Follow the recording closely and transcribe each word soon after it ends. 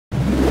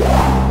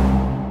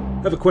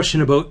I have a question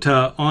about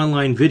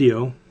online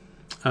video.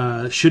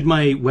 Should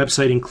my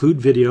website include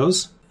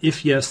videos?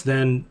 If yes,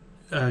 then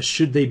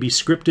should they be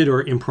scripted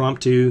or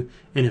impromptu?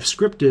 And if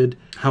scripted,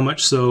 how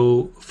much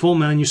so? Full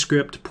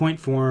manuscript, point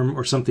form,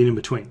 or something in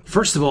between?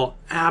 First of all,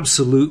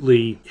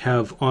 absolutely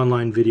have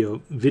online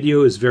video.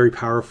 Video is very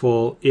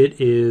powerful.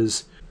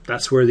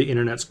 That's where the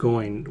internet's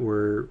going.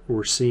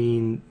 We're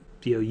seeing,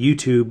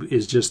 YouTube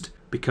is just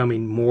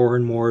becoming more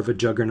and more of a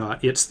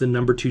juggernaut. It's the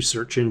 #2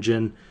 search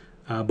engine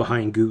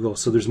behind Google.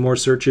 So there's more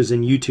searches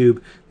in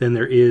YouTube than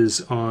there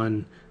is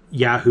on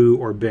Yahoo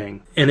or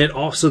Bing. And it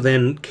also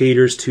then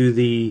caters to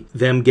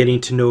them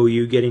getting to know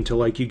you, getting to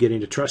like you,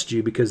 getting to trust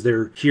you, because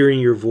they're hearing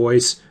your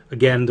voice.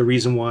 Again, the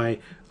reason why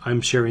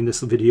I'm sharing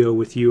this video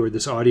with you or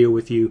this audio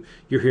with you,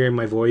 you're hearing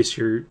my voice,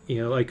 you're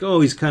like,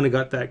 oh, he's kind of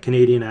got that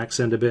Canadian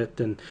accent a bit,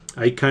 and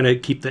I kind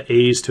of keep the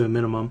A's to a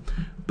minimum.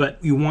 But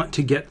you want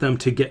to get them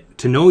to get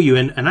to know you.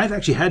 And I've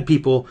actually had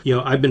people,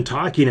 I've been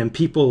talking and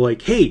people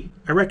like, hey,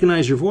 I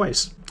recognize your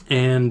voice.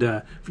 And,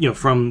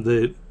 from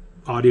the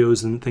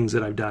audios and things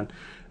that I've done.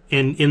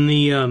 And in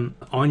the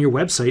on your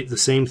website, the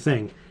same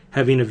thing.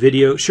 Having a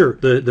video, sure,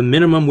 the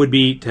minimum would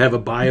be to have a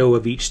bio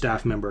of each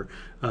staff member.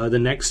 The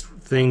next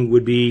thing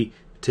would be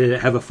to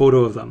have a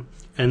photo of them.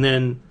 And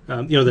then,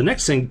 the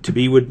next thing to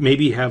be would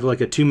maybe have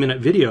like a 2-minute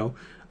video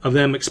of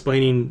them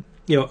explaining,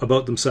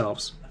 about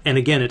themselves. And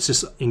again, it's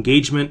just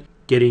engagement,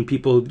 getting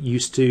people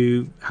used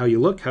to how you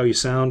look, how you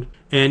sound.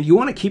 And you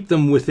want to keep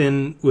them with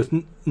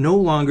no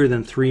longer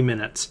than 3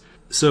 minutes.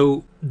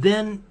 So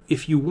then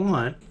if you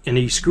want, and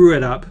you screw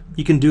it up,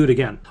 you can do it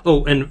again.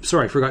 Oh, and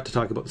sorry, I forgot to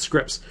talk about the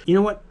scripts. You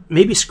know what?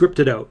 Maybe script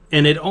it out.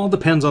 And it all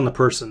depends on the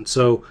person.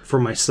 So for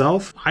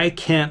myself, I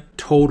can't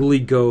totally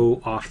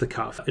go off the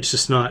cuff. It's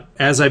just not,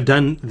 as I've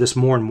done this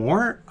more and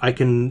more, I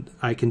can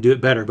do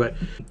it better. But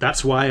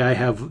that's why I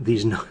have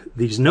these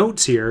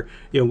notes here.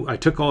 I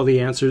took all the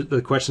answers,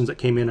 the questions that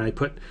came in, and I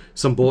put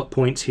some bullet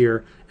points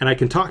here, and I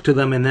can talk to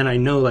them, and then I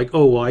know like,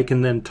 oh, well, I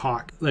can then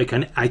talk, like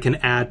I can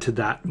add to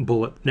that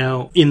bullet.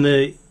 Now,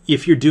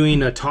 if you're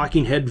doing a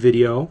talking head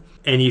video,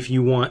 and if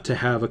you want to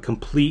have a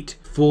complete,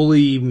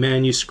 fully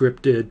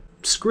manuscripted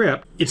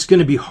script, it's going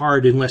to be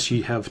hard unless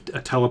you have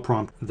a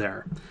teleprompt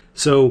there.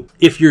 So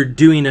if you're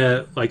doing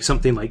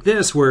something like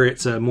this, where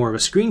it's more of a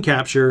screen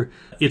capture,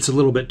 it's a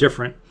little bit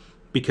different.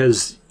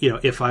 Because,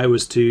 if I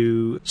was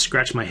to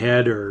scratch my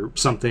head or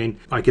something,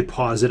 I could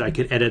pause it, I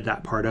could edit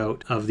that part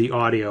out of the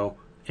audio,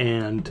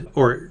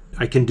 or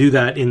I can do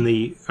that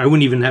I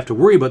wouldn't even have to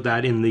worry about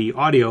that in the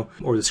audio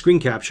or the screen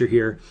capture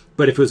here.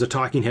 But if it was a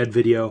talking head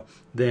video,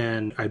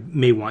 then I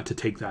may want to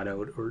take that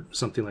out or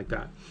something like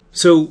that.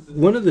 So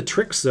one of the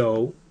tricks,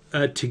 though,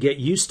 to get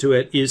used to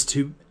it is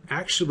to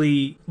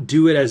actually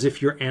do it as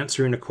if you're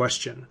answering a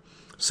question.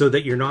 So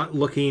that you're not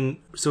looking,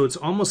 so it's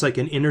almost like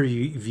an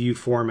interview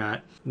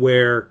format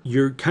where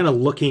you're kind of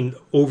looking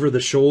over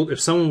the shoulder.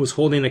 If someone was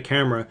holding a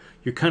camera,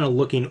 you're kind of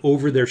looking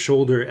over their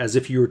shoulder as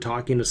if you were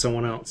talking to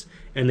someone else,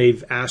 and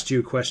they've asked you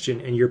a question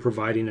and you're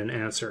providing an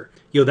answer.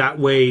 That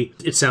way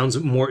it sounds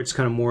it's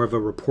kind of more of a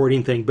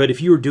reporting thing. But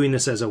if you were doing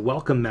this as a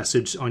welcome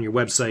message on your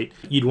website,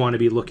 you'd want to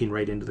be looking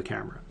right into the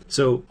camera.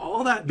 So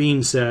all that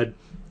being said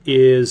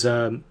is,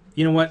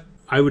 you know what?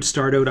 I would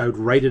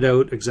write it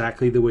out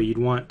exactly the way you'd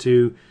want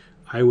to.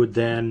 I would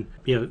then,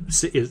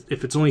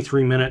 if it's only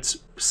 3 minutes,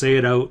 say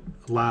it out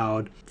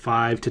loud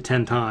 5 to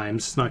 10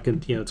 times. It's not going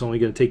to, it's only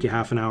going to take you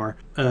half an hour,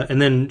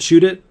 and then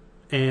shoot it.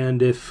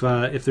 And if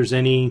there's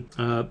any,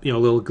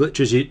 little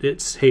glitches,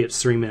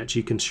 it's 3 minutes.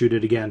 You can shoot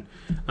it again.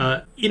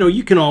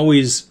 You can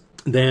always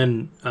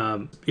then,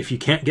 if you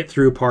can't get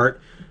through a part,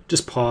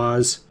 just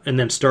pause and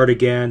then start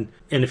again.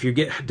 And if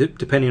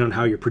depending on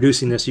how you're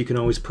producing this, you can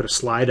always put a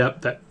slide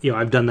up. That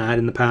I've done that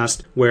in the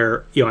past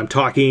where I'm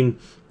talking,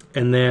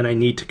 and then I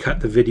need to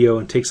cut the video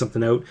and take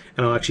something out,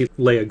 and I'll actually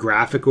lay a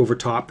graphic over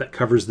top that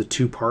covers the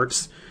 2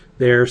 parts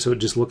there, so it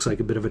just looks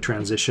like a bit of a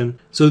transition.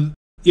 So,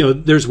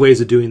 there's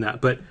ways of doing that.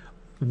 But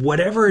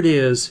whatever it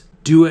is,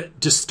 do it.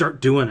 Just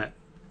start doing it.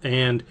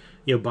 And,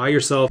 buy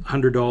yourself a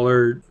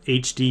 $100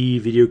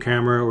 HD video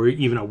camera or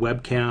even a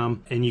webcam,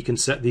 and you can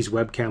set these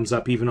webcams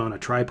up even on a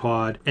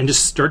tripod and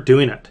just start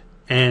doing it.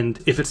 And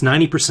if it's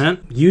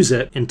 90%, use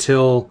it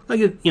until,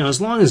 as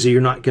long as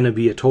you're not going to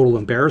be a total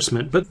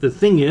embarrassment. But the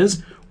thing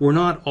is, we're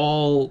not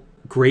all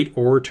great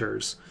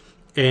orators.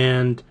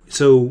 And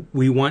so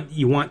you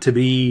want to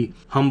be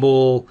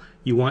humble,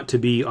 you want to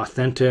be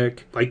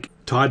authentic, like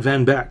Todd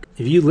Van Beck.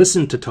 If you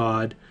listen to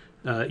Todd,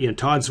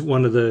 Todd's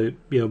one of the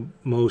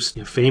most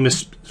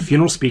famous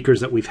funeral speakers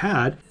that we've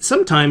had.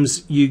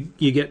 Sometimes you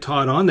get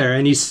Todd on there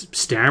and he's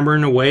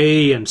stammering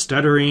away and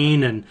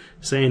stuttering and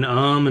saying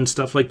and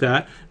stuff like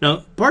that. Now,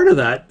 part of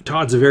that,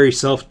 Todd's a very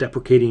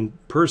self-deprecating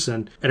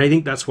person, and I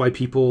think that's why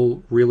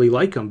people really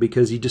like him,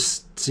 because he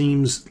just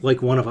seems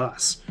like one of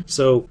us.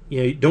 So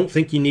don't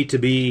think you need to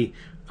be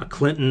a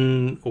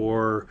Clinton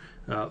or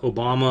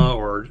Obama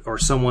or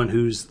someone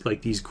who's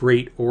like these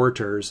great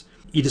orators.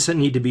 You just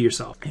need to be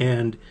yourself,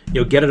 and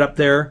get it up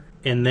there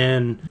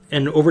And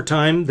over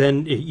time,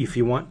 then if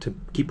you want to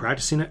keep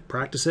practicing it,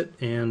 practice it,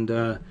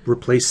 and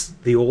replace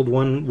the old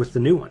one with the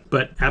new one.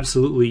 But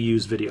absolutely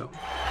use video.